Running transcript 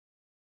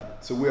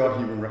So we are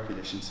human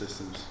recognition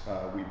systems.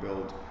 We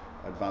build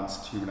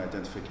advanced human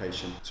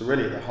identification. So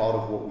really at the heart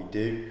of what we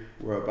do,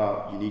 we're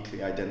about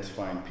uniquely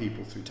identifying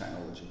people through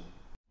technology.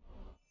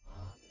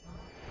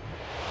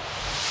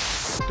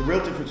 The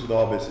real difference with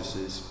our business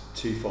is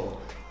twofold.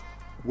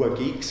 We're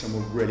geeks and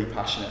we're really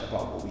passionate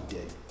about what we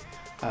do.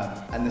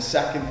 And the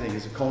second thing,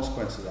 as a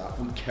consequence of that,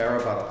 we care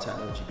about our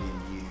technology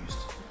being used.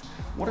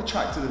 What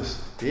attracted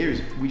us here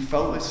is we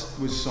felt this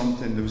was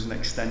something that was an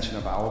extension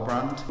of our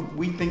brand.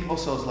 We think of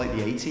ourselves like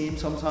the A-team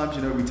sometimes,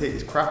 you know, we take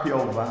this crappy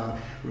old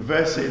van,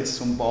 reverse it into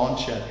some barn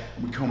shed,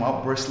 and we come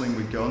out bristling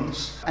with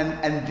guns.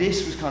 And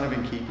this was kind of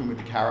in keeping with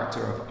the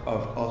character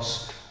of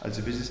us as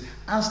a business,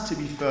 as to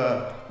be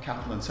fair,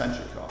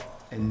 Capital&Centric are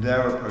in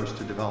their approach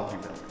to developing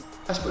building.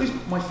 I suppose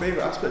my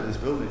favourite aspect of this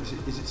building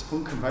is it's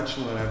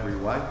unconventional in every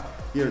way.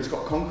 You know, it's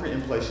got concrete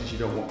in places you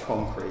don't want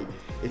concrete.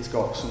 It's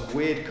got some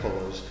weird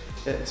colours.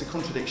 It's a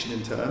contradiction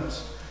in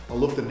terms. I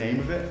love the name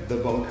of it, The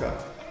Bunker.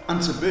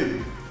 And to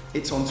boot,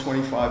 it's on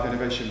 25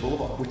 Innovation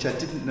Boulevard, which I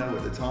didn't know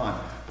at the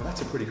time, but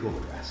that's a pretty cool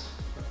address.